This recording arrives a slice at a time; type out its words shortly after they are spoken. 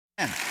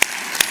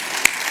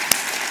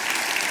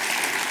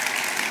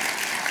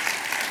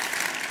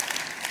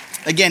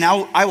Again,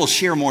 I will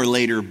share more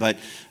later, but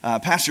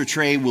Pastor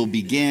Trey will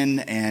begin,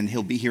 and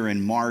he'll be here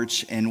in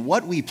March. And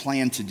what we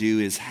plan to do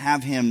is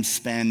have him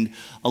spend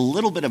a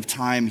little bit of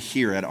time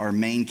here at our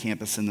main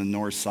campus in the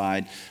north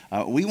side.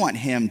 We want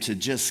him to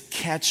just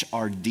catch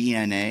our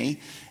DNA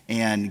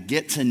and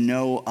get to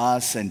know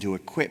us and to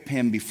equip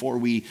him before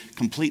we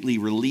completely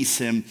release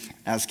him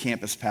as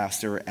campus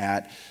pastor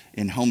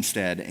in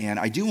Homestead. And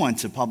I do want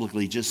to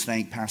publicly just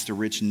thank Pastor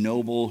Rich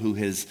Noble, who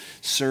has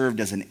served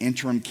as an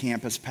interim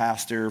campus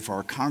pastor for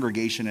our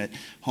congregation at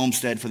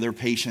Homestead, for their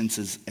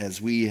patience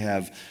as we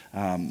have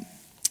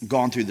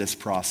gone through this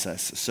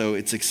process. So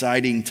it's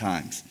exciting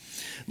times.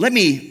 Let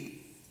me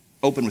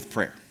open with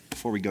prayer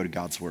before we go to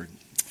God's Word.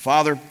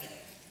 Father,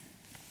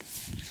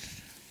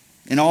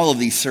 in all of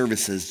these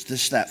services,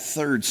 just that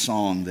third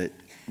song that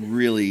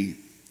really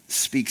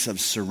speaks of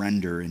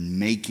surrender and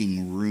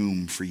making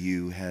room for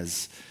you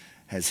has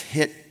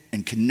hit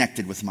and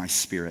connected with my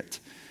spirit.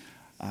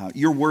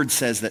 Your word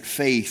says that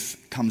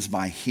faith comes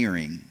by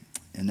hearing,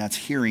 and that's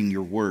hearing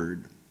your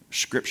word,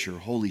 Scripture,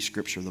 Holy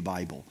Scripture, the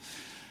Bible.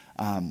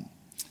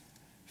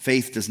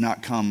 Faith does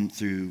not come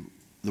through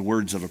the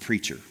words of a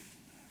preacher.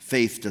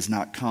 Faith does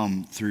not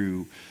come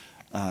through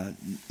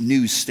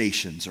news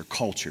stations or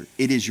culture.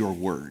 It is your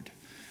word.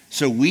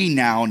 So we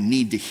now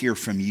need to hear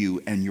from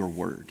you and your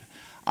word.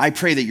 I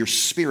pray that your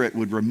Spirit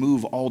would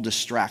remove all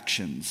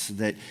distractions,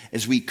 that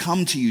as we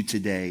come to you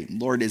today,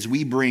 Lord, as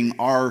we bring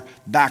our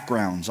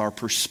backgrounds, our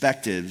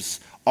perspectives,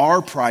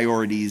 our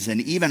priorities,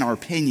 and even our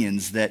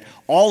opinions, that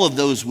all of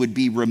those would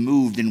be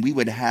removed and we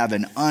would have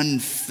an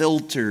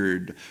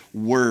unfiltered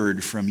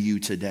word from you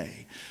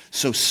today.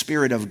 So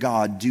Spirit of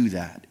God, do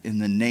that in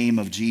the name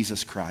of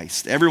Jesus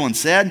Christ. Everyone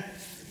said?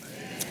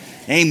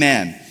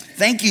 Amen.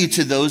 Thank you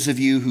to those of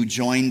you who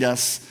joined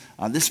us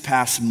this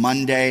past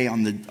Monday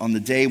on the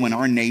day when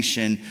our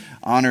nation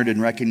honored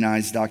and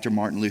recognized Dr.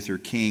 Martin Luther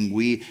King.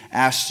 We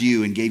asked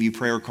you and gave you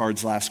prayer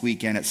cards last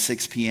weekend at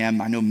 6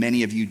 p.m. I know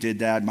many of you did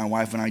that. My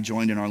wife and I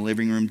joined in our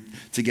living room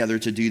together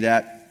to do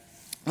that.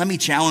 Let me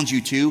challenge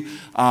you too,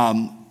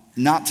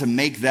 not to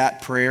make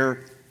that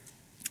prayer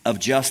of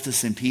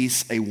justice and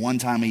peace a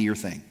one-time-a-year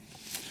thing.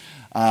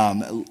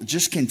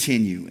 Just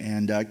continue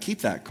and keep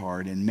that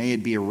card, and may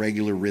it be a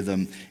regular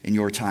rhythm in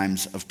your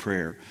times of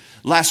prayer.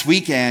 Last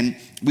weekend,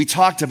 we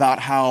talked about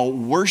how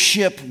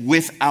worship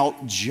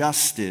without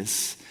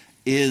justice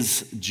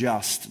is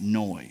just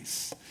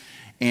noise.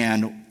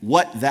 And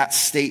what that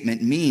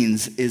statement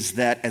means is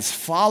that as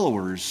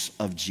followers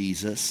of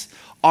Jesus,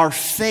 our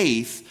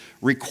faith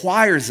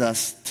requires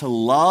us to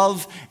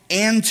love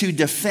and to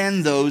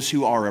defend those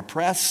who are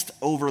oppressed,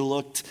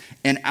 overlooked,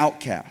 and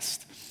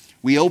outcast.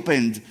 We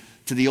opened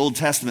to the Old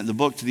Testament, the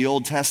book to the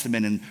Old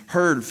Testament, and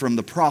heard from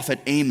the prophet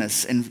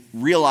Amos and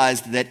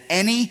realized that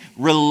any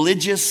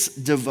religious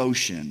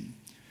devotion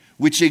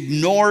which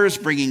ignores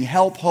bringing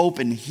help, hope,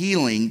 and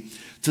healing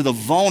to the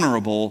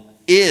vulnerable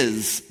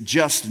is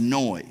just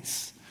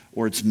noise,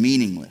 or it's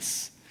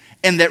meaningless.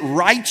 And that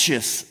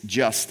righteous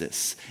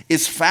justice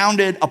is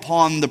founded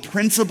upon the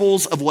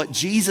principles of what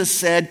Jesus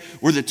said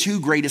were the two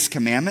greatest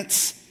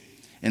commandments,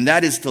 and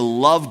that is to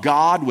love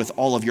God with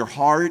all of your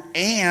heart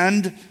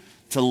and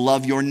to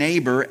love your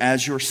neighbor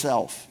as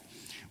yourself.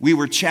 We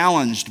were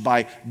challenged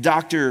by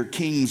Dr.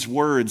 King's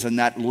words in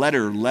that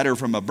letter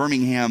from a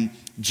Birmingham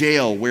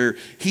jail, where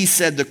he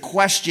said the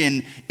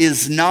question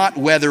is not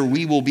whether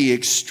we will be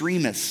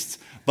extremists,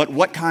 but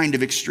what kind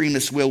of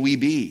extremists will we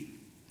be?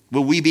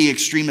 Will we be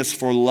extremists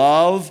for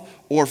love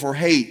or for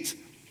hate?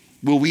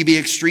 Will we be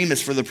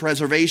extremists for the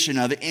preservation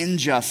of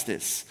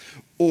injustice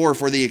or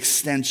for the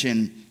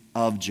extension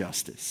of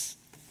justice?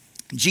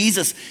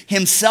 Jesus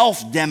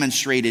himself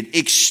demonstrated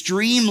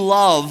extreme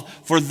love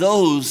for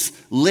those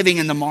living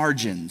in the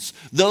margins,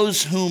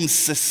 those whom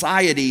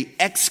society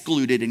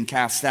excluded and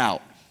cast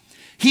out.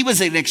 He was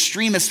an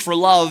extremist for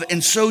love,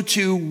 and so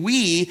too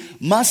we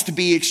must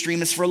be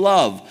extremists for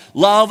love.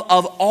 Love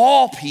of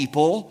all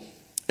people,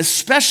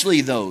 especially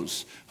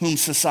those whom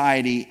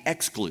society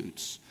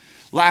excludes.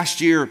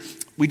 Last year,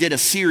 we did a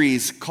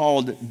series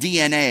called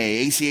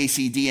DNA,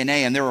 ACAC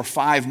DNA, and there are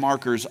 5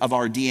 markers of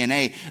our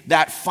DNA.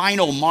 That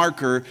final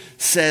marker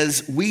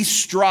says we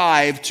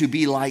strive to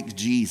be like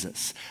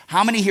Jesus.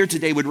 How many here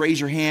today would raise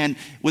your hand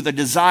with a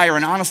desire,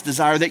 an honest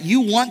desire, that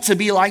you want to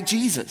be like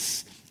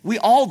Jesus? We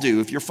all do.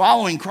 If you're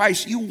following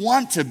Christ, you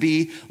want to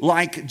be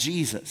like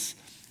Jesus.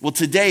 Well,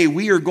 today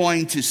we are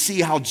going to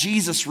see how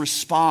Jesus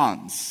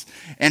responds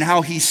and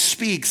how he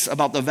speaks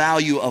about the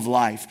value of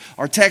life.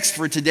 Our text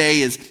for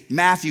today is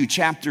Matthew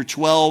chapter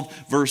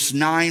 12, verse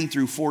 9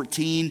 through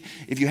 14.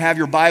 If you have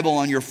your Bible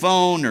on your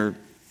phone or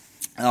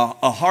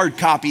a hard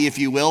copy, if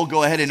you will,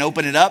 go ahead and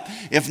open it up.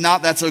 If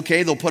not, that's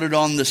okay. They'll put it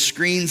on the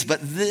screens. But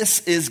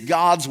this is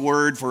God's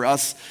word for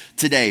us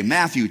today.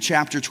 Matthew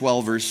chapter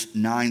 12, verse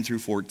 9 through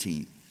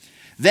 14.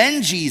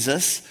 Then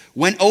Jesus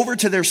went over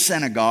to their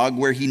synagogue,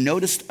 where he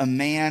noticed a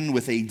man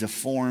with a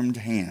deformed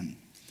hand.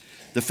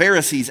 The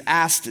Pharisees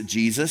asked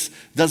Jesus,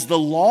 "Does the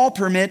law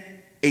permit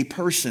a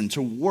person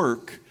to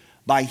work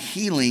by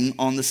healing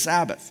on the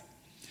Sabbath.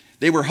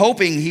 They were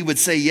hoping he would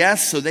say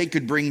yes so they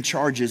could bring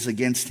charges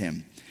against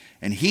him.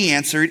 And he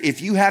answered,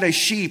 if you had a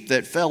sheep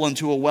that fell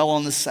into a well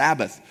on the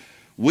Sabbath,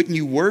 wouldn't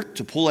you work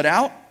to pull it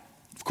out?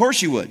 Of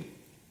course you would.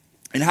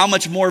 And how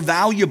much more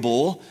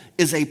valuable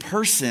is a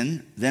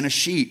person than a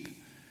sheep?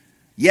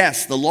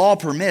 Yes, the law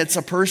permits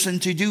a person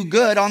to do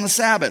good on the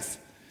Sabbath.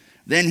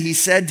 Then he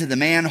said to the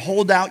man,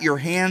 hold out your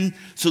hand.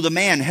 So the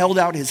man held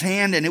out his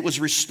hand, and it was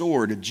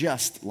restored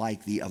just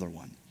like the other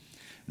one.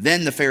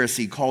 Then the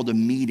Pharisees called a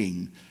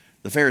meeting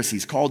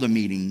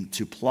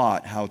to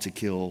plot how to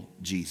kill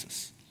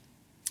Jesus.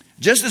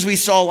 Just as we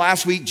saw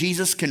last week,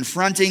 Jesus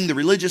confronting the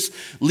religious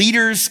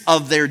leaders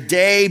of their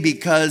day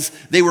because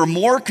they were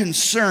more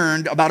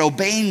concerned about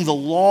obeying the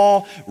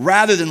law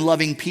rather than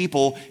loving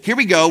people. Here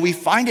we go. We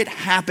find it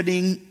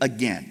happening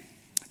again.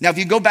 Now, if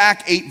you go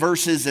back 8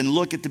 verses and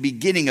look at the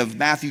beginning of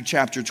Matthew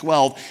chapter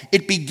 12,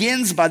 it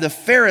begins by the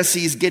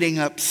Pharisees getting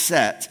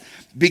upset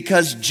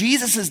because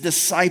Jesus'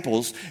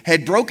 disciples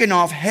had broken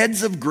off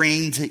heads of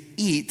grain to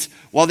eat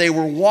while they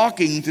were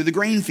walking through the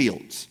grain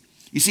fields.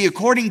 You see,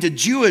 according to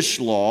Jewish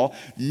law,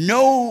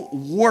 no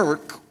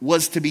work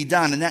was to be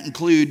done, and that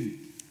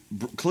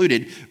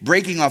included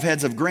breaking off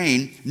heads of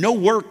grain. No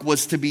work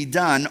was to be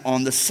done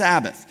on the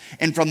Sabbath.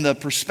 And from the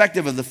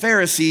perspective of the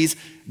Pharisees,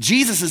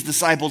 Jesus'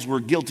 disciples were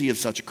guilty of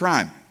such a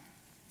crime.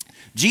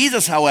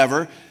 Jesus,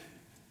 however,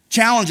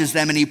 challenges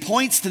them, and he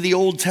points to the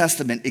Old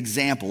Testament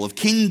example of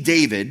King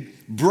David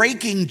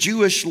breaking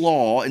Jewish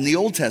law in the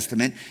Old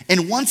Testament,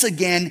 and once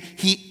again,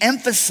 he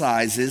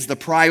emphasizes the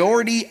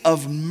priority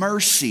of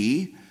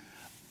mercy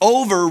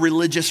over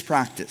religious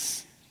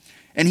practice.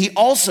 And he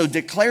also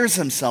declares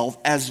himself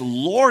as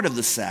Lord of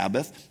the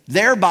Sabbath,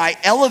 thereby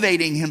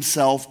elevating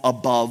himself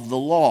above the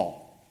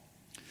law.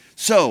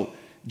 So,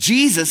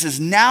 Jesus is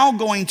now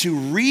going to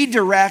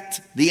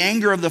redirect the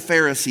anger of the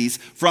Pharisees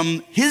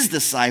from his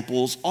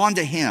disciples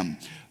onto him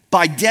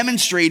by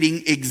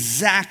demonstrating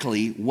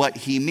exactly what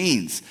he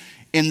means.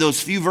 In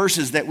those few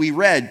verses that we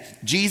read,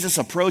 Jesus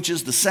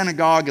approaches the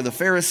synagogue of the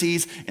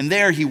Pharisees, and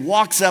there he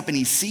walks up and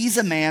he sees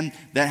a man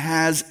that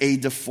has a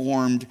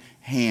deformed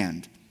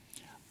hand.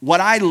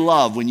 What I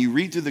love when you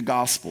read through the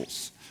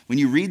Gospels, when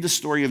you read the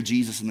story of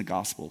Jesus in the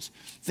Gospels,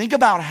 think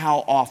about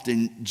how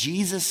often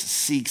Jesus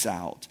seeks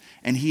out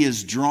and he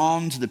is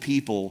drawn to the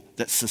people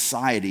that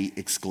society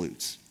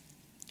excludes.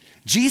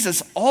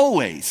 Jesus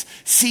always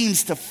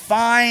seems to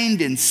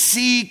find and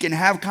seek and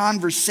have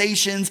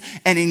conversations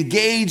and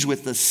engage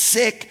with the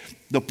sick,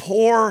 the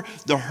poor,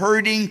 the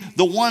hurting,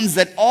 the ones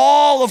that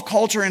all of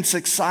culture and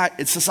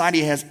society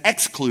has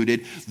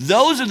excluded.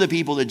 Those are the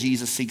people that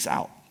Jesus seeks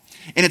out.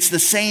 And it's the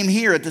same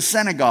here at the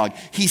synagogue.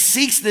 He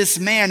seeks this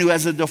man who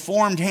has a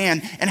deformed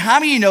hand. And how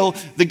many of you know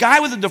the guy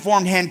with a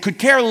deformed hand could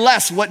care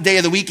less what day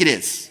of the week it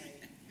is?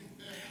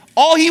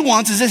 All he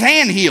wants is his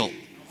hand healed.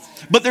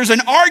 But there's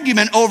an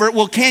argument over,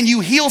 well, can you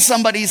heal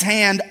somebody's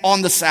hand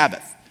on the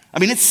Sabbath? I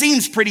mean, it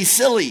seems pretty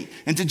silly.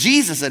 And to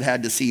Jesus, it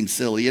had to seem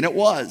silly, and it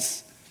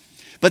was.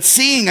 But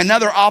seeing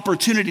another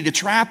opportunity to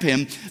trap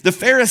him, the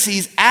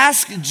Pharisees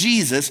asked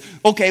Jesus,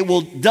 okay,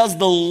 well, does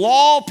the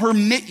law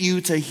permit you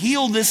to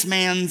heal this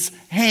man's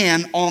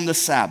hand on the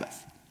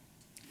Sabbath?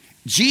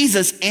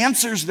 Jesus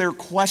answers their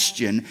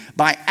question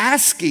by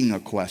asking a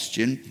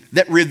question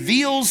that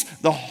reveals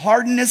the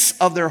hardness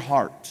of their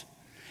heart.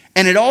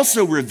 And it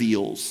also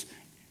reveals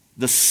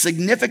the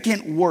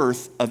significant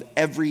worth of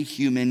every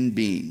human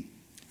being.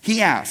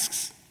 He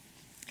asks,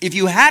 if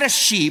you had a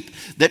sheep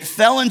that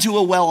fell into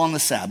a well on the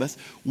Sabbath,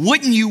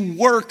 wouldn't you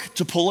work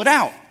to pull it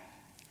out?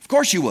 Of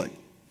course you would.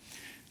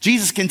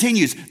 Jesus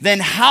continues, then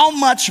how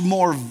much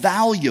more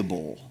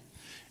valuable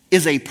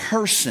is a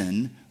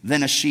person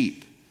than a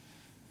sheep?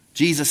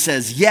 Jesus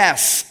says,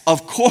 yes,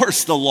 of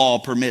course the law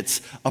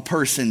permits a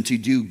person to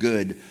do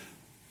good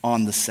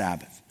on the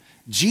Sabbath.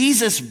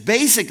 Jesus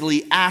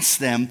basically asks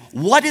them,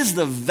 what is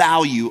the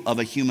value of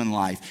a human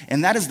life?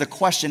 And that is the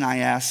question I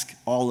ask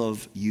all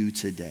of you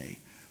today.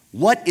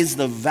 What is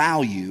the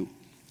value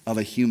of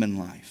a human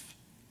life?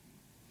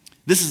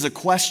 This is a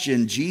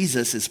question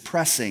Jesus is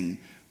pressing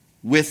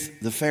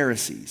with the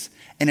Pharisees.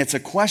 And it's a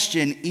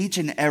question each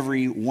and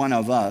every one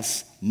of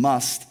us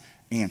must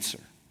answer.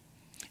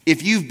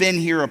 If you've been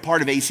here a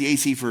part of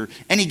ACAC for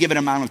any given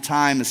amount of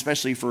time,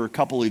 especially for a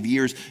couple of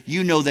years,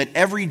 you know that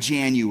every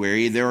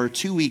January there are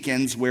 2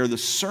 weekends where the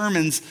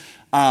sermons,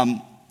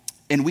 and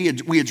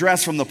we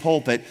address from the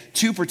pulpit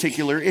 2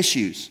 particular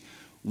issues.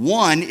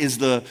 One is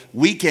the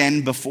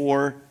weekend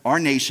before our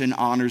nation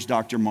honors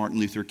Dr. Martin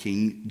Luther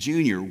King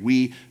Jr.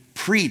 We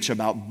preach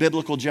about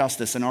biblical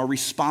justice and our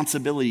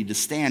responsibility to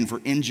stand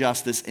for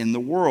injustice in the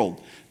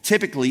world.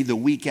 Typically, the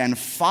weekend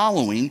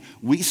following,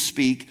 we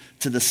speak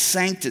to the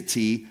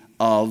sanctity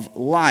of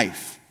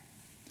life.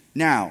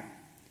 Now,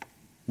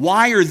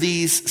 why are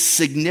these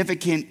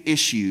significant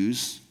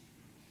issues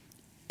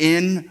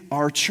in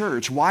our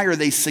church? Why are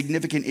they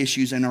significant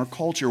issues in our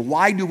culture?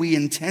 Why do we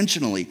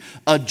intentionally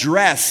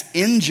address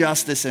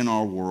injustice in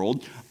our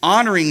world,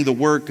 honoring the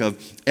work of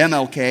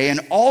MLK,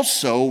 and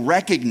also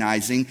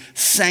recognizing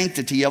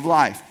sanctity of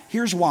life?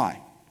 Here's why.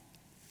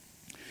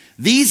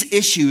 These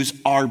issues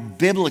are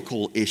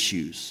biblical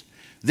issues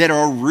that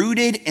are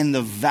rooted in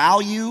the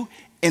value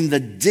and the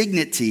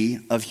dignity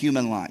of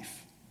human life.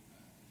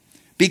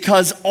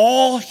 Because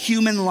all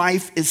human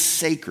life is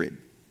sacred.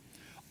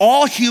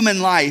 All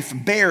human life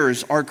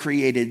bears our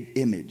created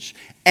image,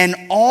 and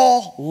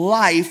all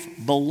life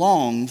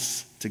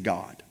belongs to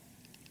God.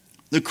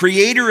 The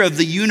creator of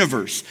the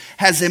universe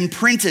has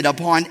imprinted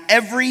upon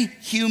every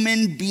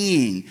human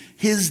being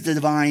his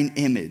divine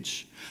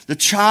image. The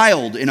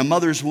child in a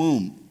mother's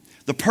womb,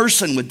 the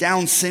person with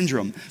Down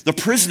syndrome, the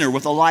prisoner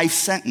with a life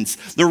sentence,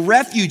 the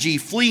refugee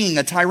fleeing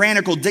a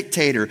tyrannical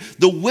dictator,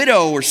 the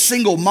widow or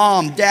single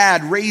mom,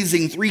 dad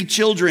raising 3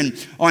 children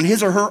on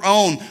his or her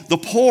own, the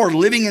poor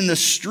living in the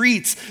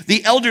streets,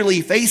 the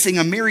elderly facing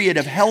a myriad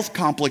of health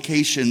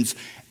complications.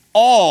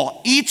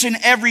 Each and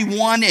every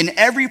one and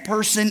every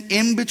person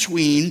in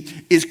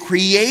between is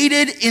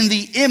created in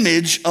the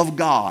image of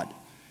God,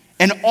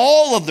 and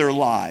all of their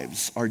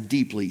lives are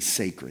deeply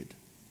sacred.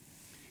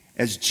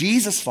 As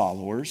Jesus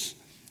followers,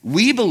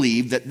 we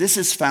believe that this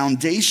is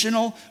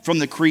foundational from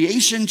the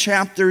creation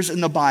chapters in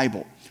the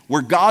Bible,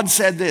 where God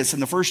said this in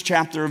the first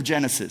chapter of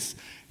Genesis.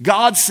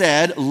 God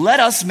said, "Let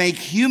us make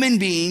human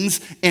beings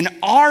in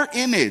our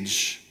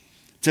image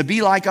to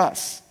be like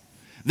us.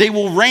 They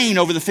will reign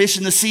over the fish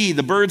in the sea,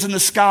 the birds in the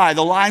sky,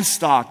 the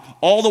livestock,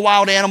 all the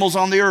wild animals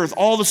on the earth,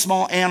 all the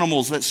small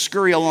animals that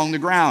scurry along the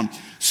ground."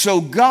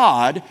 So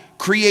God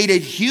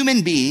created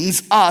human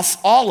beings, us,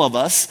 all of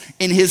us,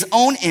 in his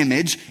own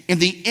image, in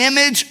the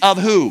image of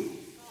who?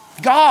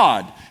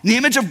 God. In the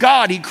image of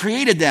God, he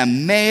created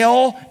them.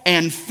 Male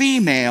and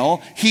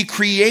female, he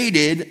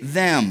created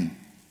them.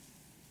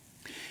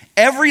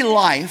 Every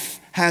life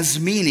has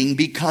meaning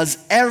because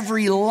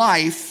every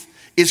life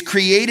is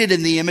created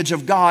in the image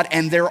of God,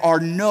 and there are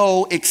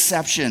no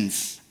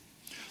exceptions.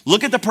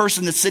 Look at the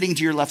person that's sitting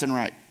to your left and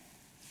right.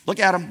 Look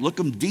at them. Look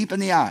them deep in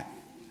the eye.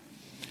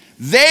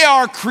 They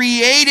are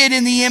created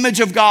in the image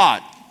of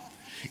God.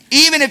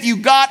 Even if you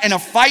got in a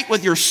fight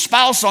with your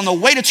spouse on the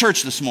way to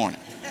church this morning.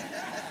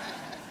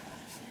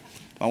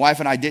 My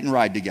wife and I didn't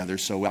ride together,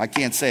 so I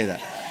can't say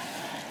that.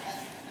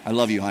 I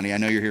love you, honey. I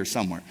know you're here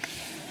somewhere.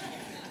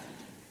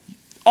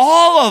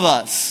 All of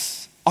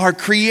us are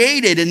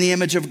created in the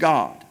image of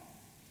God.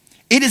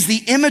 It is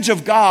the image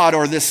of God,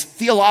 or this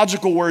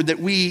theological word that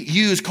we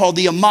use called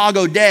the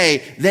Imago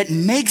Dei, that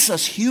makes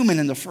us human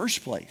in the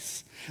first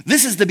place.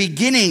 This is the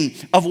beginning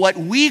of what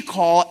we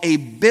call a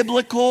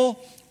biblical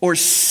or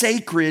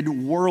sacred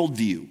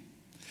worldview.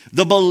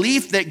 The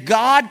belief that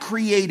God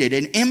created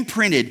and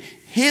imprinted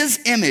his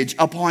image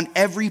upon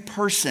every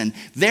person,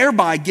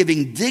 thereby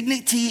giving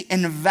dignity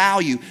and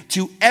value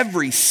to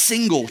every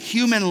single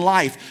human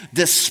life,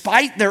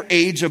 despite their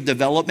age of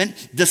development,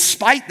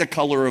 despite the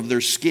color of their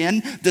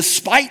skin,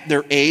 despite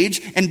their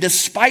age, and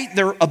despite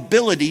their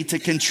ability to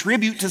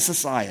contribute to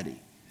society.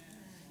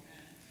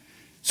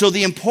 So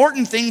the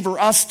important thing for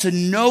us to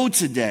know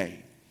today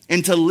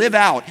and to live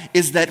out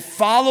is that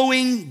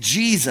following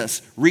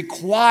Jesus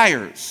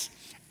requires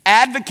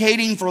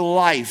advocating for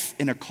life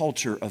in a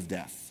culture of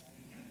death.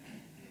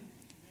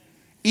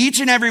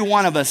 Each and every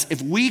one of us,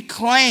 if we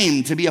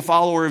claim to be a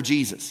follower of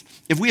Jesus,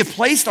 if we have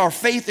placed our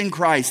faith in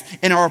Christ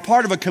and are a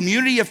part of a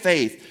community of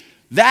faith,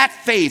 that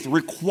faith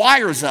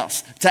requires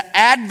us to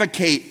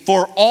advocate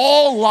for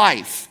all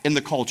life in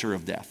the culture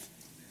of death.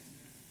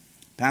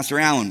 Pastor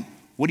Allen,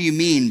 what do you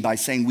mean by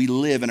saying we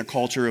live in a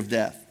culture of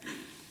death?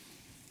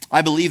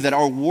 I believe that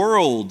our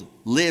world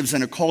lives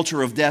in a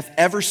culture of death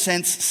ever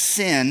since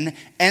sin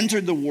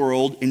entered the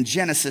world in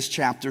Genesis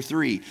chapter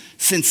 3.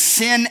 Since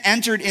sin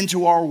entered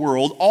into our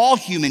world, all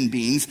human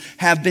beings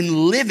have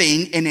been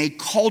living in a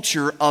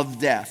culture of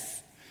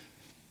death.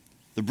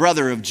 The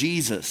brother of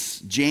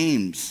Jesus,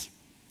 James,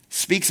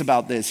 speaks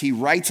about this. He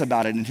writes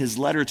about it in his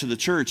letter to the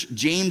church.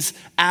 James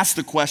asked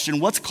the question,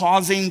 what's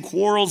causing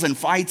quarrels and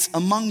fights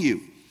among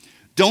you?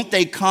 Don't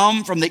they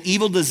come from the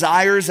evil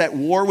desires at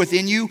war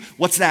within you?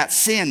 What's that?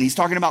 Sin. He's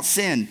talking about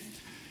sin.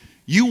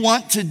 You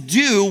want to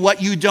do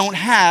what you don't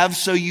have,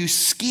 so you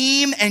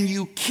scheme and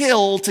you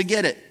kill to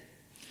get it.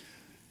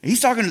 He's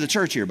talking to the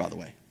church here, by the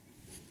way.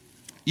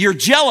 You're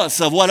jealous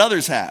of what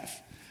others have,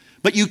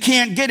 but you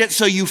can't get it,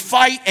 so you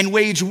fight and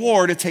wage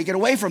war to take it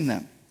away from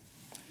them.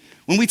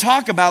 When we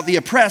talk about the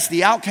oppressed,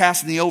 the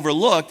outcast, and the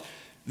overlooked,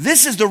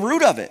 this is the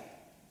root of it.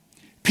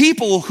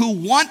 People who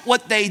want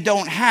what they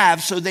don't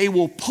have, so they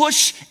will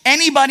push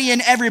anybody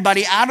and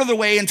everybody out of the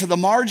way into the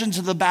margins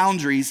of the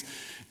boundaries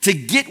to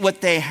get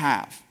what they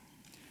have.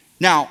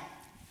 Now,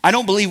 I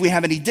don't believe we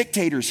have any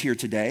dictators here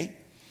today,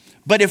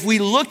 but if we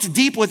looked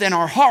deep within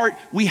our heart,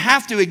 we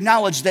have to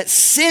acknowledge that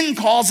sin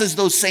causes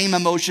those same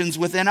emotions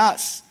within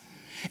us.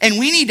 And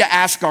we need to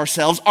ask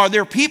ourselves, are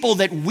there people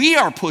that we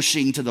are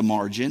pushing to the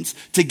margins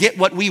to get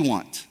what we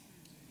want?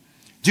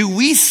 Do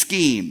we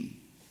scheme?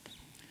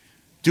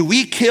 Do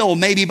we kill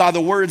maybe by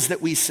the words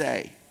that we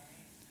say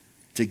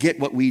to get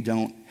what we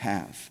don't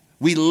have?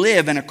 We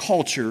live in a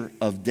culture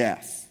of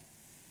death.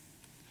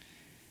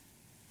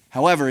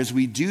 However, as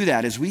we do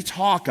that, as we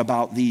talk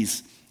about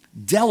these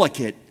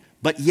delicate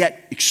but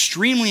yet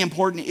extremely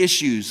important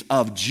issues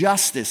of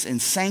justice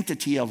and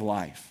sanctity of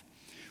life,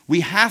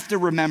 we have to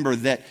remember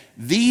that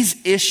these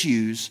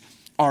issues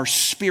are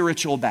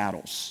spiritual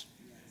battles.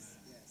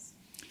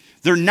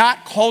 They're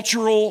not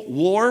cultural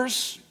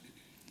wars.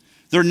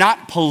 They're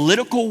not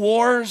political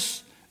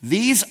wars.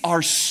 These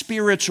are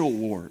spiritual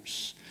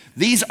wars.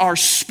 These are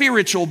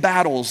spiritual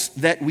battles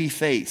that we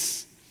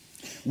face.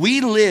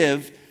 We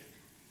live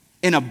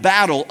in a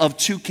battle of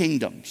two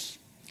kingdoms.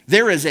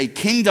 There is a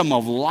kingdom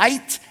of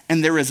light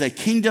and there is a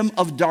kingdom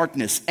of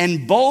darkness,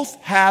 and both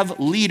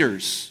have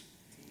leaders.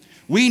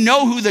 We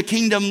know who the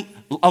kingdom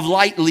of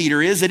light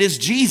leader is. It is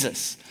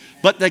Jesus.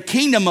 But the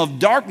kingdom of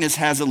darkness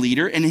has a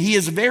leader, and he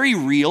is very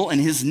real, and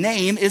his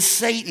name is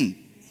Satan.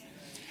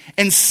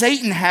 And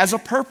Satan has a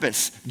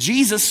purpose.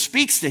 Jesus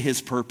speaks to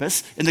his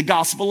purpose in the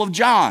Gospel of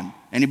John.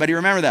 Anybody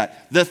remember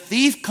that? The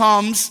thief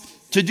comes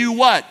to do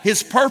what?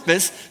 His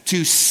purpose: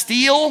 to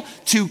steal,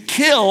 to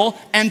kill,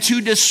 and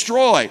to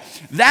destroy.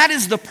 That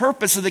is the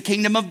purpose of the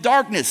kingdom of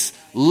darkness,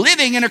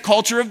 living in a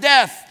culture of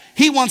death.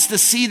 He wants to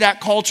see that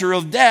culture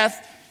of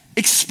death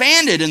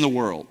expanded in the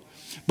world.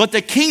 But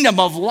the kingdom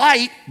of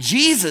light,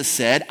 Jesus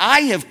said,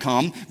 I have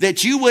come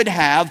that you would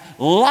have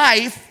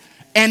life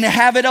and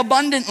have it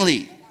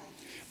abundantly.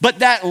 But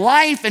that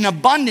life and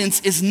abundance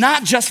is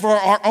not just for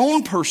our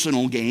own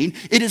personal gain.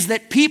 It is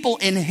that people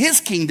in his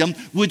kingdom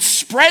would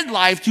spread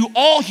life to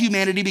all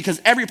humanity,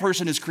 because every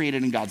person is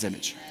created in God's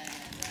image.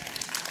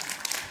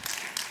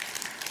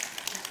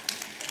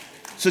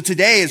 So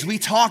today, as we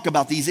talk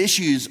about these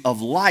issues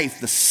of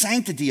life, the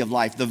sanctity of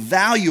life, the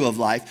value of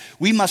life,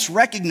 we must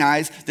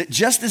recognize that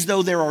just as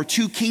though there are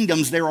two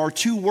kingdoms, there are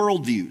two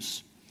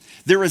worldviews.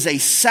 There is a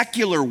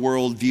secular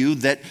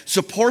worldview that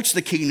supports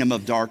the kingdom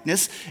of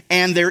darkness,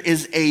 and there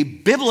is a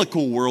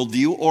biblical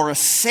worldview or a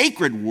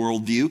sacred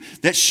worldview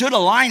that should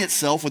align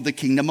itself with the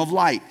kingdom of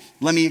light.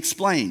 Let me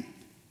explain.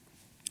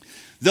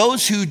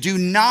 Those who do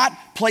not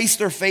place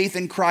their faith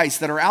in Christ,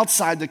 that are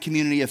outside the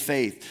community of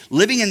faith,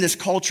 living in this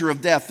culture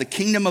of death, the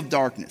kingdom of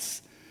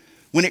darkness,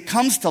 when it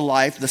comes to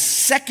life, the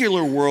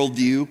secular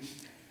worldview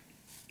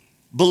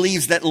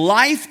believes that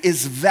life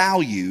is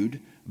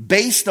valued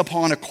based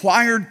upon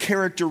acquired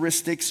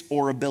characteristics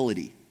or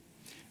ability.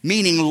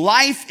 Meaning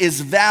life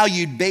is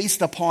valued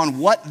based upon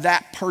what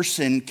that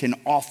person can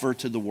offer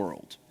to the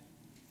world.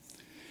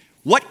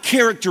 What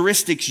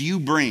characteristics you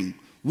bring.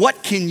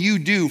 What can you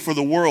do for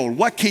the world?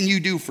 What can you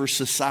do for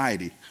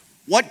society?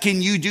 What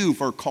can you do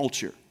for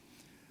culture?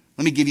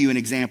 Let me give you an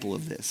example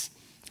of this.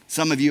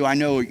 Some of you, I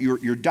know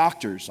you're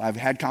doctors. I've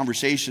had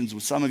conversations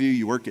with some of you.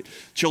 You work at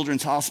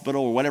Children's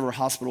Hospital or whatever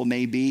hospital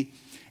may be.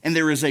 And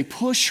there is a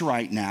push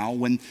right now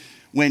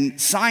when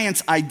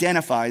science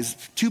identifies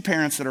two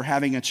parents that are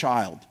having a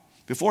child.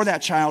 Before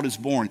that child is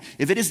born,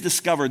 if it is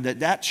discovered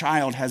that that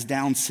child has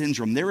Down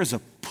syndrome, there is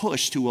a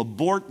push to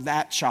abort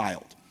that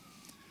child.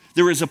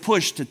 There is a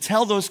push to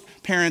tell those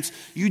parents,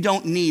 you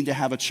don't need to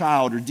have a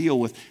child or deal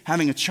with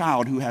having a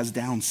child who has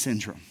Down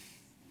syndrome.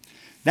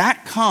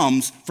 That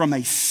comes from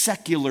a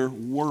secular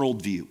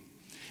worldview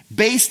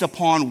based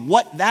upon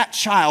what that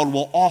child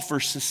will offer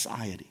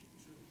society.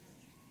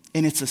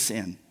 And it's a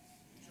sin.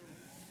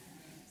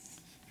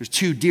 There's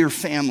two dear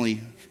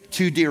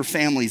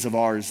families of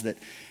ours that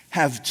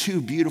have two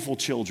beautiful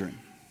children.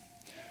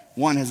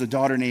 One has a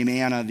daughter named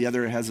Anna, the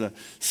other has a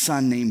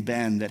son named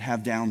Ben that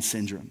have Down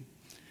syndrome.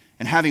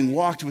 And having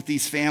walked with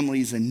these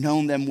families and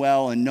known them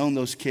well and known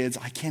those kids,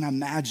 I can't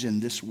imagine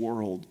this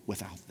world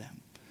without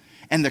them.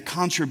 And the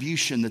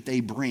contribution that they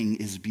bring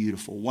is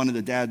beautiful. One of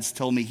the dads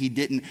told me he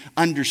didn't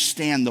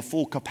understand the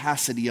full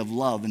capacity of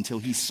love until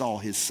he saw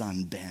his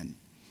son Ben.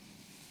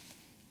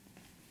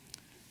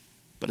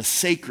 But a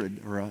secular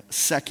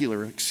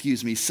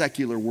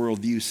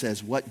worldview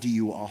says, what do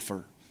you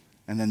offer?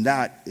 And then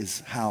that is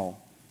how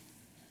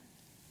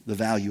the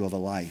value of a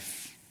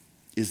life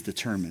is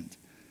determined.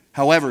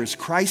 However, as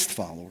Christ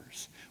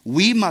followers,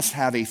 we must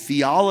have a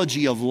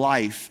theology of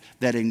life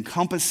that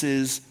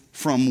encompasses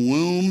from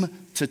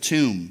womb to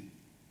tomb.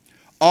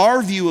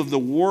 Our view of the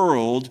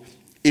world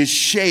is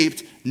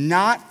shaped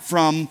not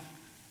from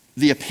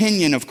the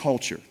opinion of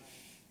culture.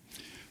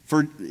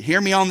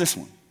 Hear me on this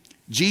one.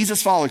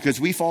 Jesus followers, because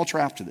we fall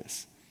trap to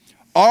this.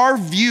 Our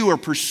view or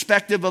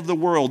perspective of the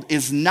world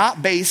is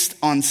not based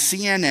on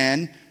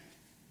CNN,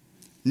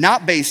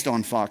 not based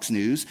on Fox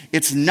News.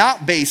 It's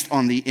not based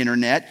on the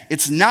internet.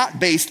 It's not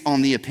based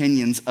on the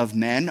opinions of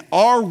men.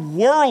 Our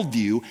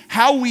worldview,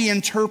 how we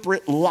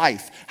interpret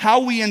life,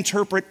 how we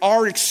interpret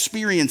our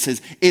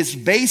experiences, is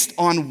based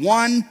on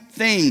one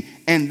thing,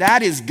 and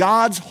that is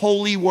God's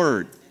holy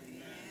word.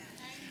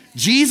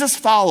 Jesus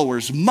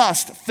followers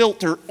must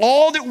filter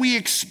all that we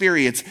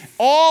experience,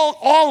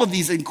 all of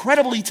these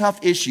incredibly tough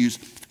issues,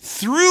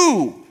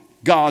 through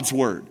God's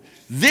word.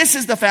 This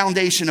is the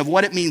foundation of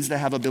what it means to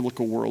have a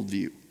biblical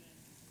worldview.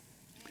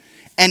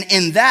 And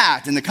in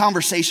the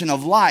conversation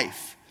of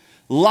life,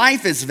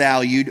 life is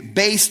valued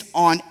based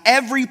on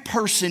every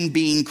person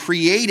being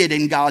created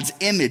in God's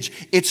image.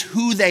 It's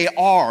who they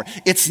are.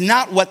 It's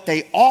not what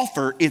they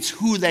offer, it's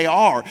who they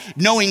are.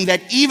 Knowing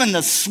that even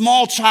the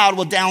small child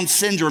with Down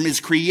syndrome is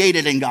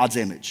created in God's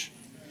image.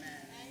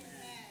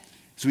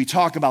 So we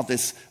talk about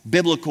this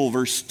biblical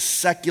versus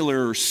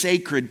secular or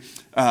sacred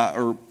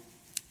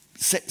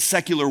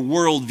secular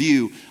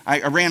worldview.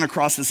 I ran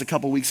across this a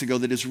couple weeks ago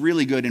that is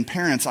really good. And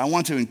parents, I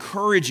want to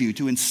encourage you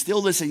to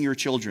instill this in your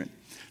children.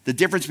 The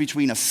difference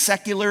between a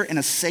secular and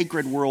a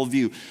sacred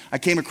worldview. I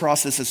came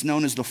across this. It's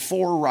known as the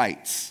 4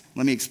 rights.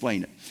 Let me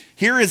explain it.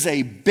 Here is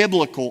a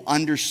biblical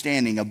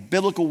understanding, a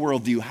biblical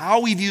worldview,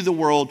 how we view the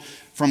world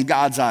from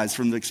God's eyes,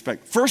 from the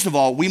expect. First of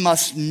all, we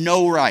must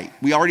know right.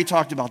 We already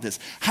talked about this.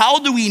 How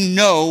do we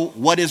know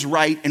what is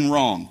right and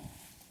wrong?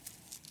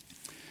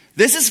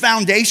 This is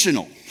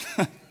foundational.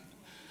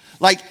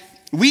 Like,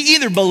 we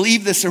either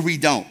believe this or we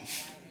don't.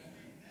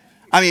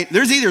 I mean,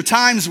 there's either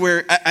times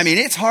where,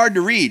 it's hard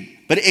to read,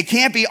 but it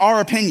can't be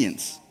our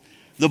opinions.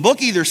 The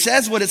book either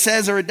says what it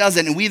says or it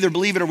doesn't, and we either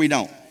believe it or we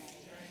don't.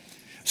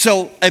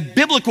 So a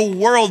biblical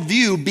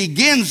worldview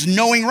begins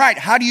knowing right.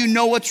 How do you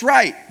know what's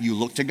right? You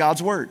look to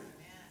God's word.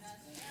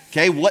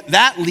 Okay, what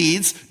that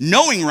leads,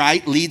 knowing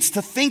right leads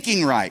to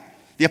thinking right.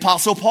 The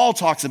Apostle Paul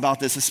talks about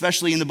this,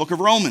 especially in the book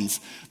of Romans.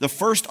 The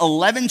first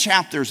 11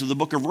 chapters of the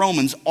book of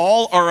Romans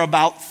all are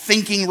about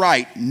thinking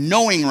right,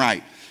 knowing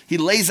right. He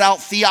lays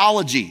out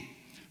theology,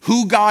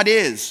 who God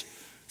is,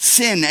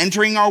 sin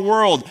entering our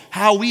world,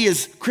 how we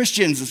as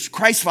Christians, as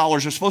Christ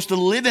followers, are supposed to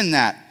live in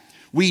that.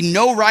 We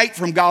know right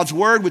from God's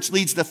word, which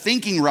leads to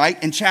thinking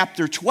right. In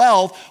chapter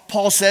 12,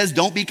 Paul says,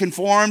 don't be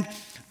conformed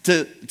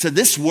to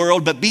this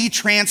world, but be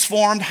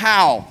transformed.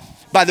 How?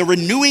 By the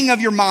renewing of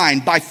your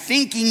mind, by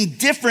thinking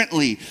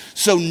differently.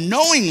 So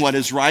knowing what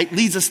is right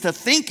leads us to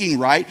thinking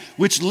right,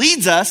 which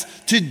leads us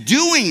to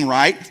doing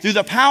right through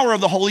the power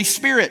of the Holy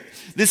Spirit.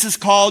 This is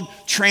called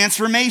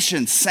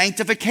transformation,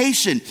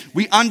 sanctification.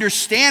 We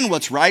understand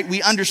what's right.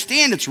 We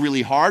understand it's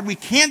really hard. We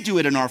can't do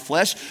it in our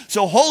flesh.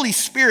 So Holy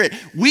Spirit,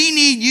 we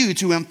need you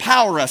to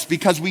empower us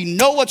because we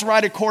know what's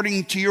right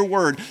according to your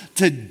word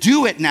to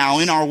do it now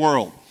in our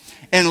world.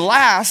 And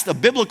last, a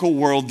biblical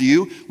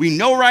worldview, we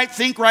know right,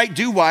 think right,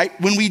 do right.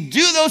 When we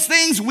do those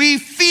things, we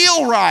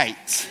feel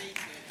right.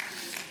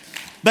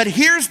 But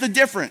here's the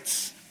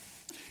difference.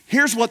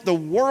 Here's what the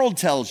world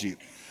tells you.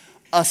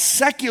 A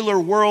secular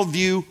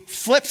worldview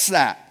flips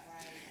that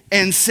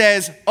and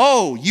says,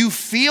 oh, you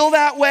feel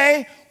that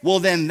way? Well,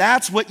 then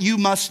that's what you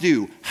must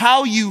do.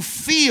 How you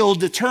feel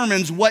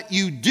determines what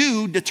you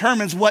do,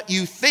 determines what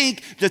you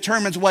think,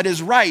 determines what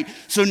is right.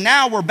 So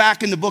now we're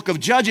back in the book of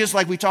Judges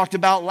like we talked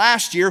about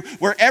last year,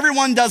 where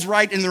everyone does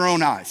right in their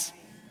own eyes.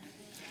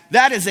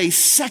 That is a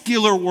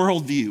secular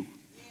worldview.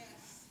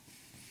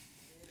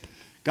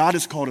 God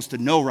has called us to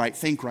know right,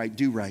 think right,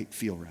 do right,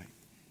 feel right.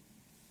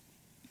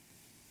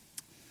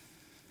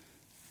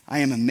 I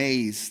am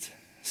amazed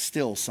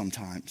still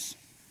sometimes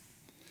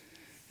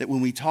that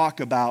when we talk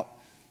about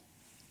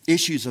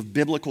issues of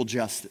biblical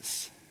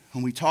justice,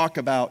 when we talk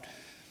about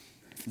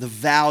the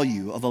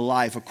value of a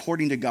life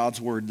according to God's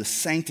word, the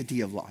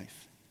sanctity of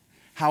life,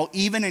 how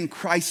even in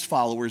Christ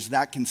followers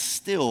that can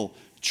still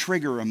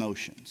trigger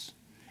emotions.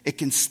 It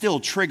can still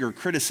trigger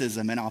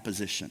criticism and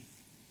opposition.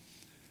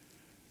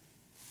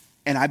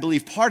 And I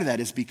believe part of that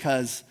is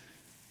because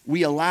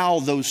we allow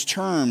those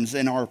terms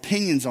and our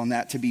opinions on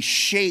that to be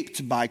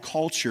shaped by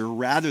culture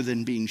rather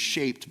than being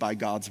shaped by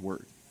God's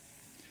word.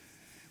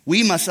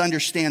 We must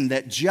understand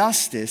that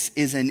justice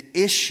is an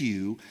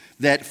issue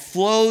that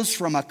flows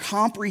from a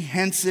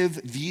comprehensive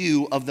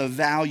view of the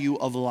value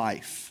of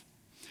life.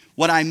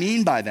 What I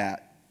mean by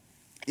that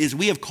is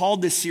we have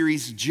called this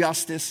series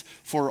Justice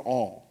for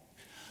All.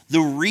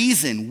 The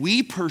reason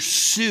we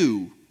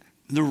pursue,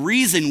 the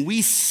reason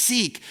we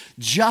seek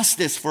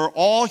justice for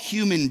all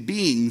human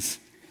beings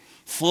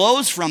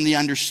flows from the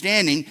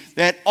understanding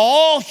that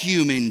all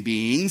human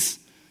beings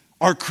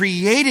are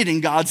created in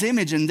God's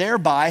image and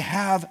thereby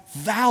have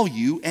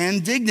value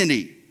and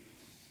dignity.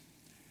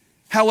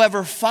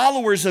 However,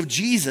 followers of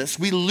Jesus,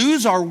 we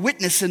lose our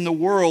witness in the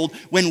world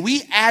when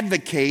we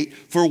advocate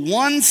for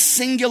one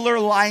singular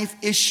life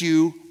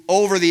issue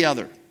over the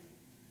other.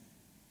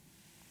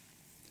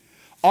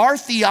 Our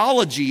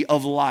theology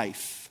of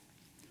life,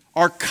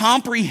 our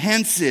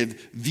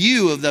comprehensive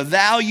view of the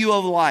value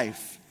of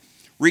life,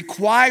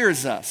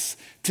 requires us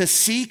to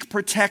seek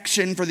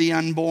protection for the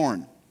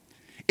unborn.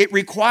 It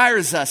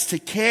requires us to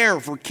care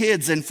for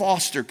kids in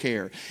foster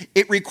care.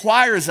 It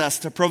requires us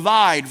to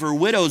provide for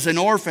widows and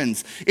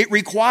orphans. It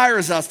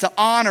requires us to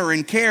honor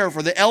and care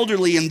for the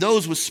elderly and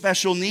those with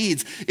special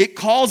needs. It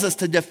calls us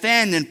to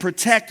defend and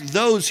protect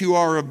those who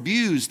are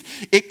abused.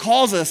 It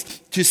calls us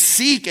to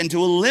seek and to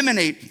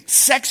eliminate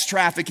sex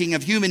trafficking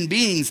of human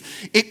beings.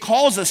 It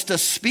calls us to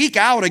speak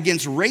out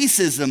against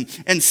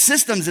racism and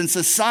systems in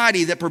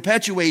society that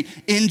perpetuate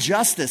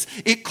injustice.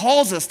 It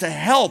calls us to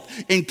help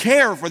and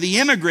care for the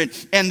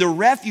immigrant and the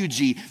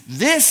refugee.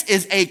 This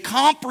is a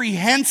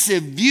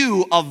comprehensive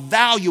view of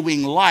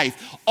valuing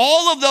life.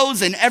 All of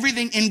those and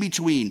everything in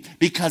between,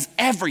 because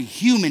every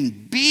human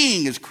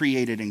being is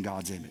created in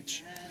God's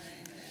image.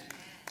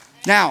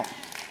 Now,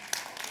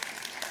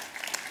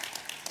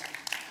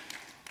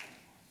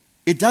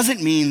 it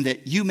doesn't mean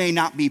that you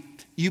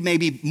may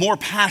be more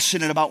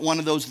passionate about one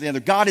of those than the other.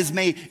 God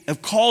may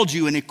have called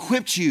you and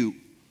equipped you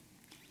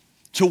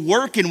to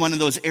work in one of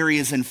those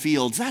areas and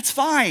fields. That's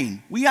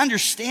fine. We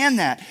understand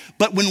that.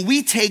 But when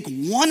we take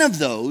one of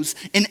those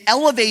and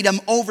elevate them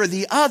over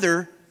the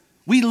other,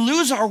 we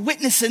lose our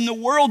witness in the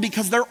world,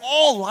 because they're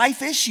all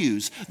life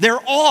issues. They're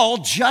all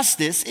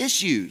justice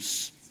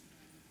issues.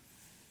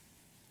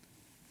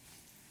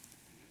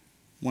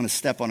 I want to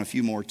step on a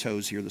few more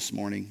toes here this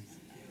morning.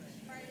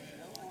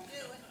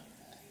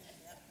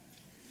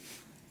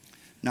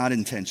 Not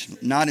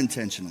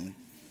intentionally.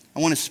 I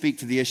want to speak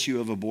to the issue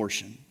of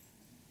abortion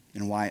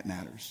and why it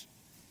matters.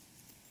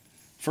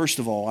 First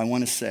of all, I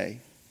want to say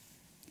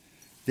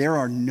there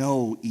are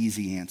no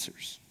easy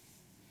answers.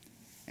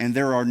 And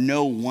there are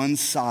no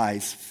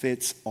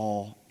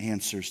one-size-fits-all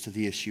answers to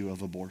the issue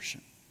of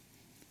abortion.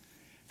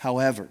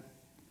 However,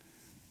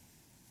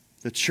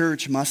 the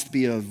church must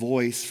be a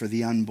voice for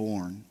the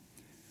unborn,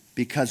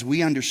 because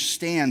we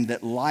understand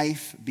that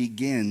life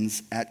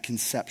begins at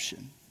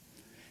conception.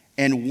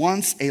 And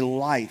once a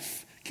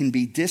life can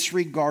be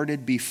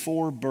disregarded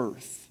before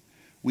birth,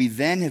 we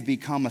then have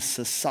become a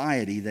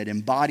society that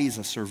embodies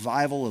a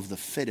survival of the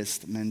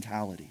fittest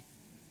mentality.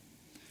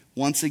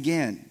 Once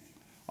again,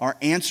 our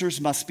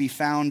answers must be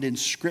found in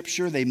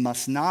Scripture. They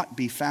must not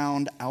be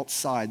found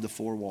outside the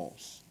four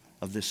walls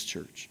of this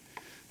church.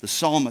 The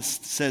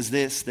psalmist says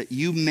this, that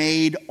you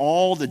made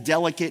all the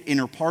delicate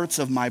inner parts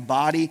of my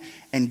body,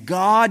 and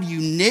God,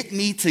 you knit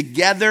me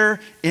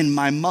together in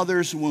my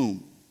mother's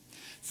womb.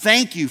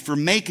 Thank you for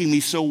making me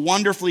so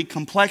wonderfully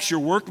complex. Your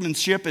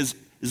workmanship is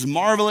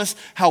marvelous.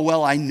 How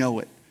well I know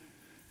it.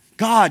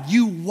 God,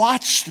 you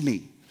watched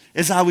me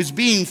as I was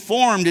being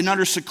formed in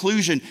utter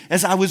seclusion,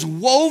 as I was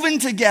woven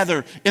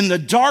together in the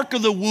dark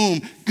of the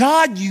womb.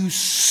 God, you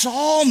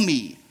saw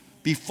me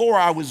before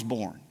I was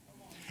born.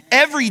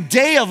 Every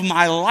day of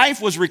my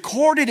life was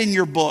recorded in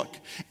your book.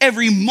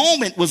 Every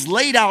moment was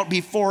laid out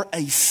before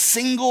a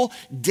single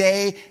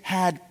day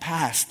had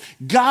passed.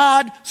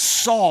 God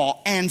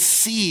saw and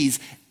sees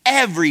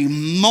every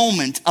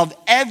moment of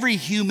every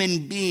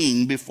human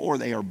being before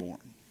they are born.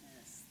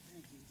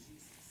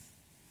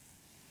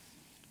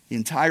 The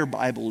entire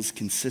Bible is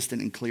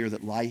consistent and clear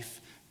that life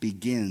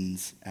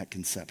begins at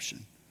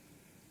conception.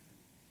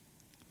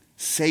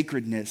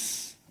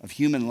 Sacredness of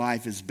human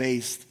life is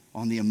based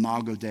on the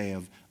Imago Dei,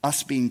 of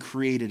us being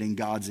created in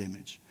God's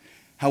image.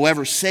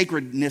 However,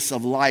 sacredness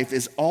of life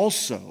is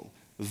also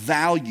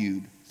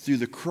valued through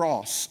the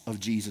cross of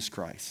Jesus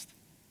Christ.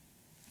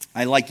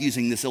 I like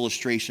using this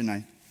illustration.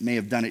 I may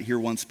have done it here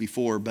once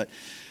before, but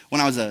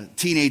when I was a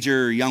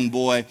teenager or young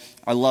boy,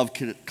 I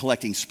loved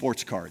collecting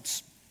sports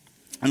cards.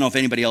 I don't know if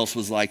anybody else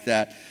was like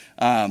that.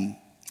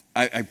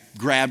 I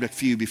grabbed a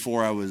few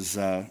before I was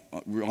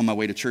on my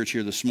way to church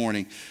here this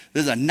morning.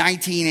 This is a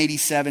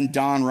 1987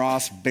 Don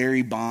Ross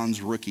Barry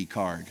Bonds rookie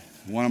card.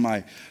 One of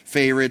my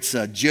favorites,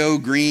 Joe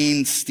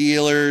Green,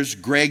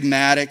 Steelers, Greg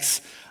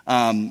Maddux.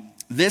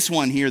 This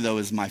one here, though,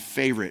 is my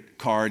favorite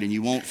card, and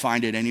you won't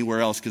find it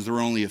anywhere else because there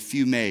were only a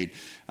few made.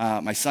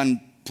 My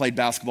son played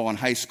basketball in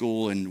high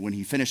school, and when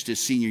he finished his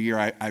senior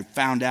year, I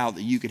found out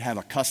that you could have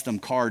a custom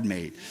card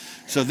made.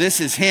 So this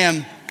is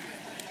him.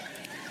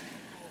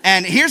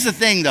 And here's the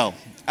thing, though.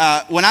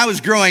 When I was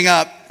growing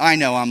up, I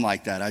know I'm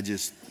like that.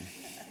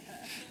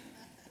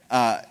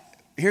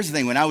 Here's the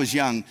thing. When I was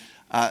young,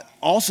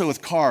 also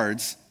with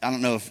cards, I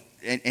don't know if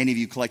any of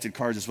you collected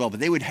cards as well, but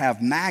they would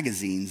have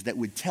magazines that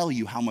would tell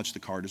you how much the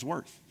card is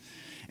worth.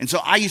 And so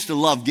I used to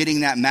love getting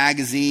that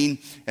magazine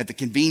at the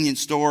convenience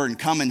store and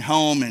coming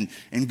home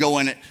and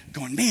going,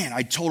 man,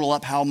 I'd total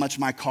up how much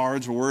my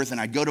cards were worth. And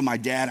I'd go to my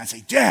dad and I'd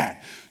say, Dad,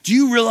 do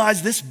you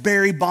realize this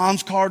Barry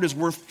Bonds card is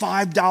worth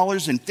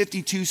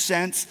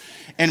 $5.52?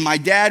 And my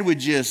dad would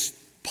just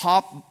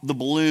pop the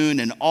balloon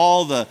and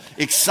all the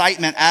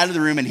excitement out of the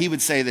room. And he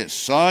would say this,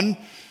 son,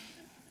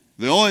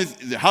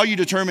 how you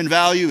determine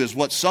value is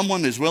what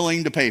someone is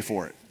willing to pay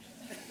for it.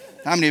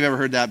 How many have ever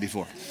heard that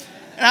before?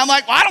 And I'm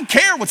like, well, I don't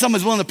care what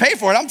someone's willing to pay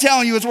for it. I'm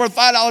telling you it's worth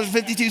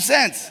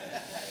 $5.52.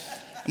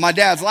 My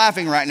dad's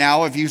laughing right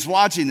now if he's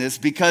watching this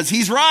because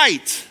he's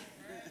right.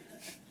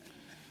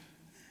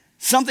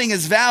 Something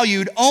is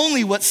valued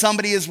only what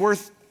somebody is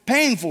worth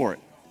paying for it.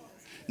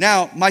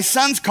 Now, my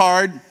son's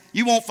card,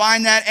 you won't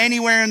find that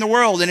anywhere in the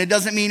world, and it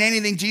doesn't mean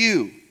anything to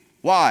you.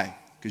 Why?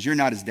 Because you're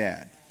not his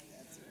dad.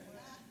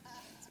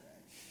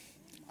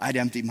 I'd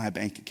empty my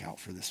bank account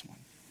for this one.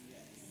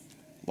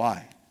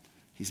 Why?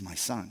 He's my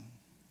son.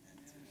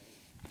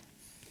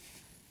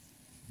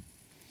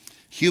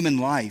 Human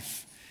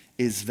life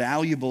is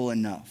valuable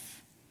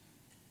enough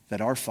that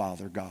our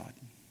Father, God,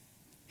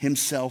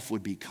 himself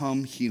would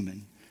become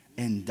human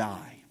and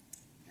die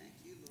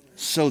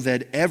so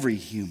that every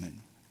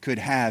human could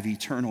have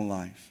eternal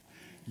life.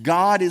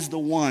 God is the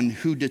one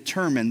who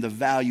determined the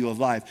value of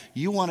life.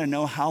 You want to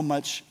know how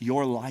much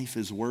your life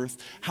is worth?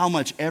 How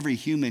much every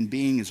human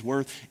being is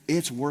worth?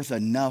 It's worth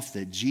enough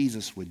that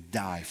Jesus would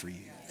die for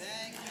you.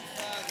 Thank you,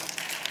 Father.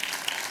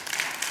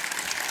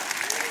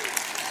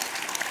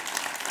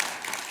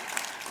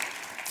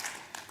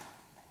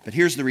 But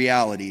here's the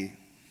reality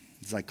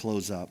as I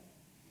close up.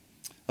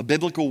 A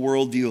biblical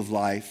worldview of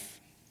life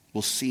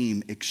will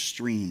seem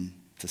extreme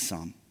to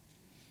some.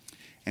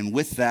 And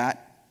with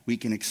that, we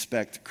can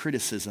expect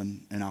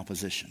criticism and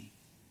opposition.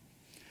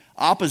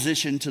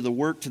 Opposition to the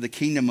work to the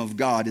kingdom of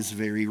God is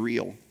very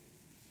real.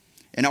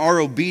 In our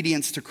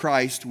obedience to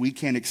Christ, we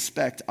can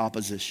expect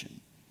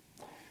opposition.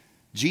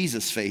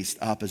 Jesus faced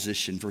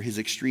opposition for his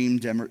extreme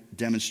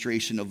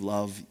demonstration of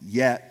love,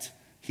 yet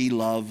he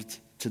loved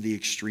to the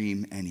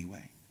extreme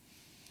anyway.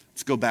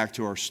 Let's go back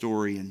to our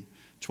story in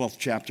 12th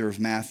chapter of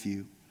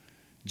Matthew.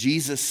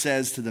 Jesus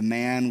says to the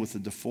man with the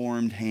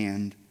deformed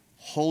hand,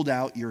 "Hold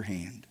out your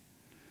hand."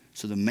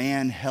 So the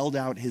man held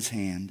out his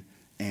hand,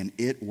 and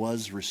it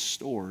was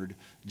restored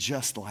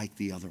just like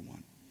the other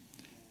one.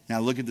 Now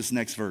look at this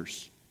next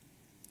verse.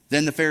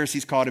 Then the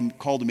Pharisees called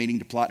a meeting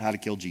to plot how to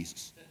kill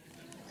Jesus.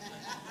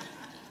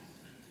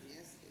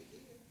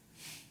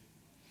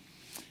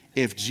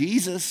 If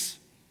Jesus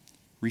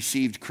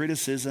received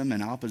criticism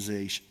and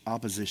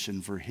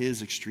opposition for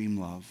his extreme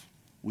love,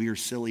 we are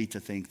silly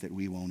to think that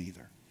we won't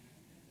either.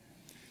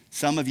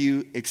 Some of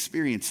you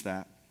experienced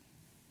that.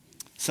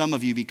 Some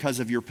of you, because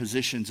of your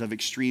positions of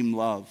extreme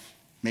love,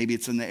 maybe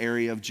it's in the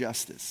area of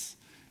justice.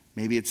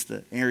 Maybe it's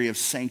the area of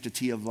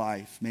sanctity of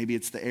life. Maybe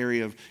it's the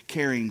area of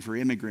caring for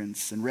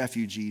immigrants and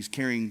refugees,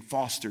 caring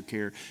foster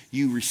care.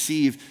 You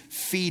receive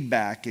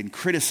feedback and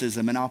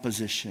criticism and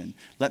opposition.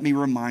 Let me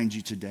remind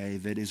you today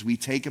that as we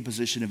take a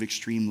position of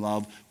extreme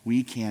love,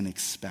 we can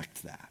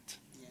expect that.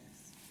 Yes.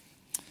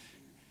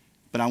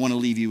 But I want to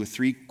leave you with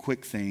 3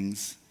 quick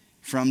things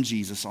from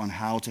Jesus on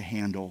how to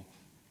handle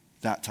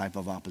that type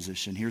of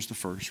opposition. Here's the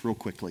first, real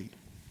quickly.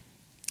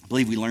 I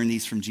believe we learned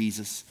these from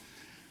Jesus.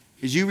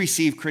 As you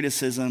receive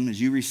criticism, as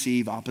you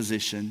receive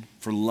opposition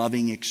for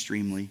loving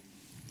extremely,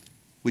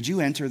 would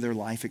you enter their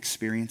life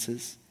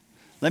experiences?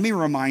 Let me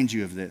remind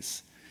you of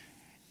this.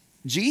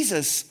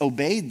 Jesus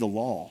obeyed the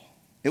law.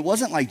 It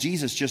wasn't like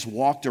Jesus just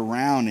walked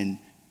around and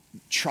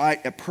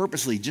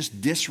purposely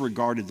just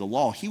disregarded the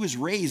law. He was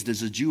raised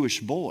as a Jewish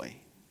boy.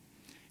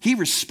 He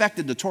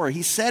respected the Torah.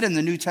 He said in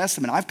the New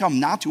Testament, "I've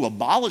come not to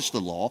abolish the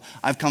law,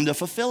 I've come to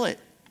fulfill it."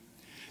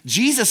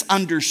 Jesus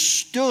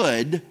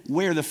understood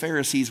where the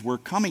Pharisees were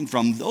coming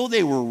from. Though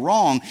they were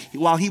wrong,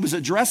 while he was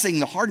addressing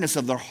the hardness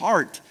of their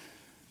heart,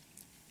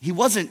 he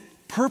wasn't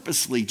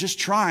purposely just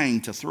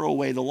trying to throw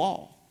away the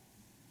law.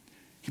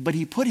 But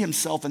he put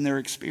himself in their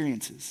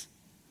experiences.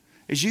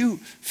 As you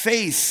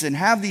face and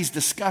have these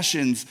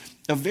discussions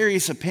of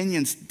various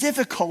opinions,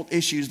 difficult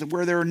issues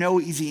where there are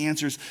no easy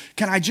answers,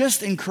 can I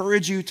just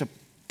encourage you to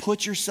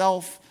put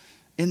yourself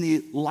in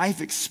the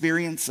life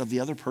experience of the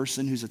other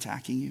person who's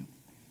attacking you?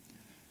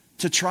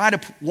 To try to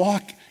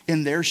walk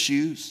in their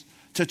shoes,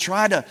 to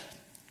try to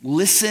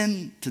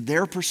listen to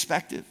their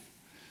perspective,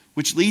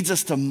 which leads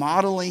us to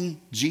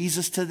modeling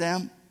Jesus to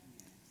them.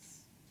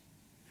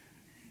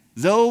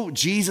 Though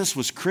Jesus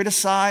was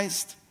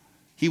criticized,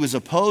 he was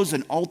opposed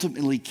and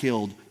ultimately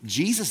killed,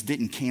 Jesus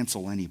didn't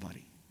cancel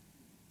anybody.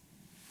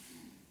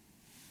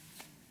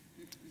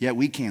 Yet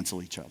we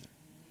cancel each other.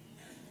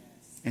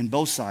 And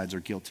both sides are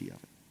guilty of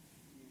it.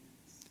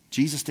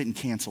 Jesus didn't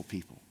cancel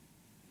people.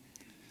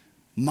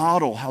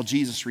 Model how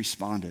Jesus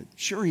responded.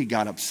 Sure, he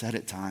got upset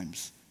at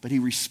times, but he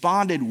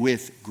responded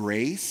with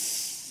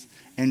grace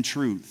and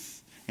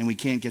truth. And we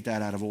can't get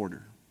that out of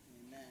order.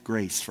 Amen.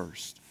 Grace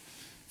first.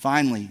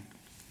 Finally,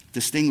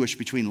 distinguish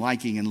between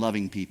liking and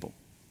loving people.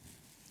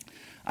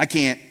 I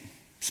can't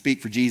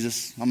speak for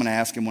Jesus. I'm going to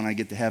ask him when I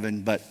get to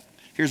heaven, but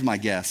here's my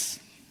guess.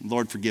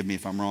 Lord, forgive me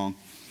if I'm wrong.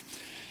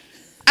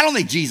 I don't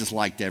think Jesus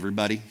liked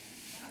everybody.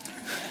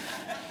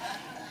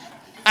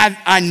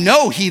 I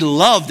know he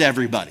loved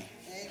everybody.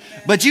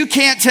 But you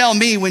can't tell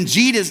me when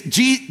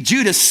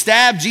Judas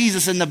stabbed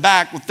Jesus in the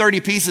back with 30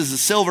 pieces of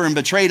silver and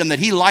betrayed him that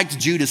he liked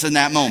Judas in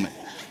that moment.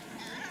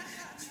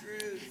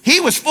 He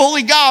was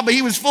fully God, but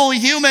he was fully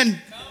human.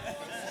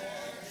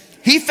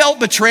 He felt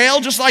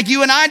betrayal just like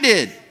you and I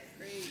did.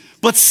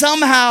 But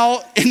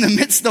somehow, in the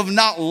midst of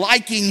not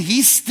liking,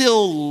 he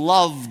still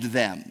loved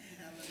them.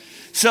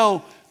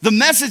 So the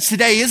message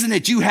today isn't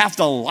that you have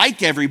to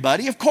like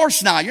everybody. Of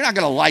course not. You're not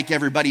going to like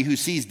everybody who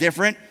sees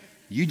different.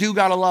 You do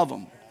got to love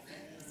them.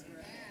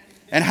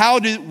 And how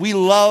do we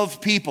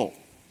love people?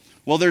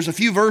 Well, there's a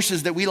few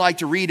verses that we like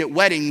to read at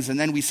weddings, and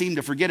then we seem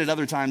to forget at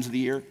other times of the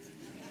year.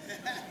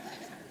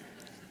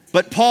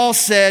 But Paul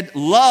said,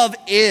 love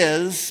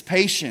is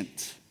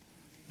patient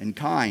and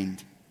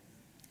kind.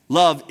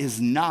 Love is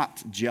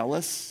not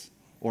jealous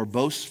or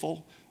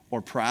boastful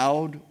or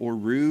proud or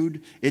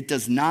rude. It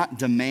does not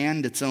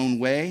demand its own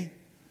way.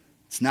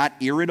 It's not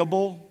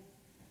irritable.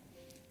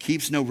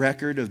 Keeps no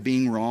record of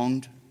being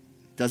wronged.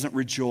 Doesn't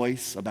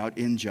rejoice about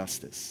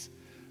injustice,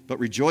 but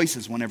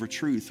rejoices whenever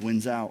truth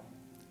wins out.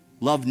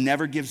 Love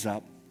never gives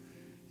up,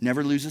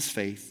 never loses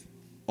faith,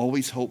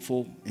 always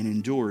hopeful, and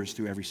endures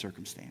through every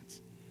circumstance.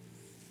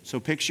 So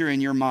picture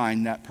in your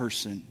mind that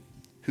person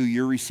who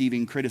you're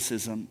receiving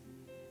criticism,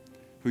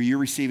 who you're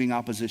receiving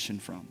opposition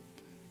from.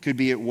 Could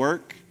be at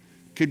work,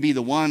 could be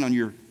the one on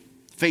your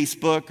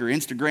Facebook or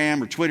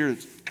Instagram or Twitter.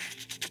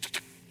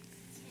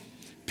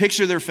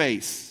 Picture their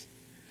face.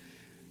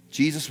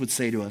 Jesus would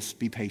say to us,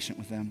 be patient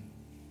with them.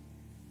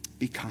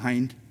 Be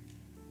kind.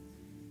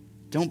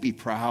 Don't be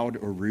proud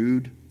or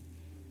rude.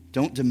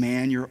 Don't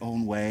demand your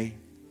own way.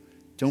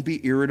 Don't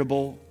be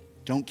irritable.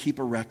 Don't keep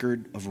a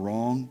record of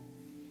wrong.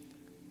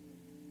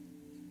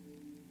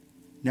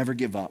 Never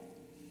give up.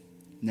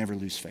 Never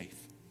lose faith.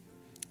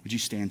 Would you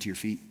stand to your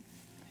feet?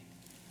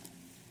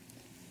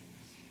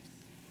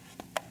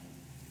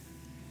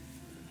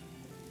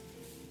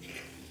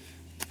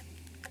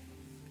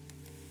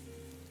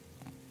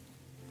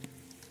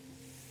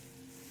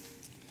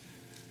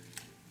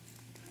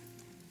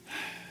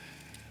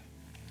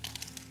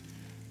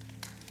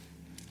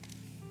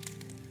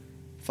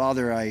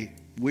 Father, I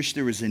wish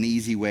there was an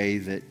easy way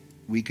that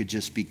we could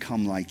just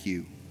become like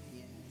you.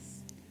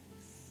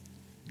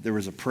 There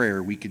was a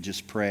prayer we could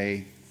just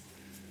pray.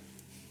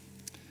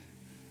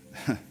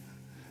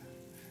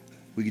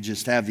 We could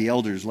just have the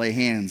elders lay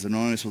hands and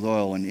anoint us with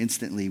oil, and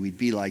instantly we'd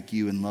be like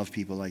you and love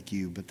people like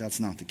you, but that's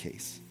not the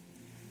case.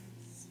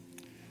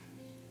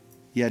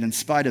 Yet in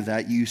spite of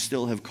that, you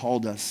still have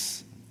called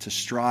us to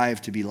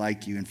strive to be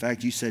like you. In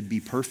fact, you said be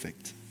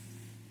perfect.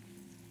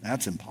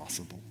 That's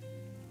impossible.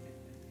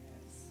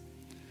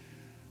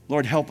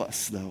 Lord, help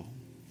us, though,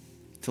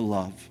 to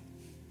love.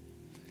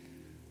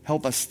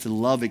 Help us to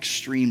love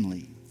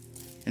extremely.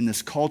 In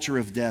this culture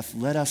of death,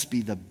 let us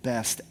be the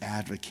best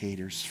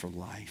advocators for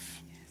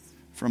life,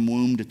 from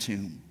womb to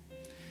tomb.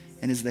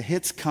 And as the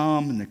hits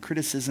come and the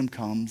criticism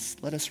comes,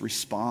 let us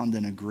respond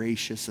in a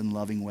gracious and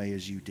loving way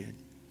as you did.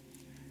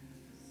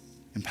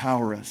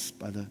 Empower us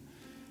by the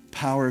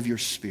power of your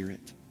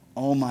Spirit,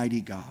 Almighty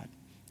God.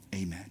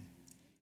 Amen.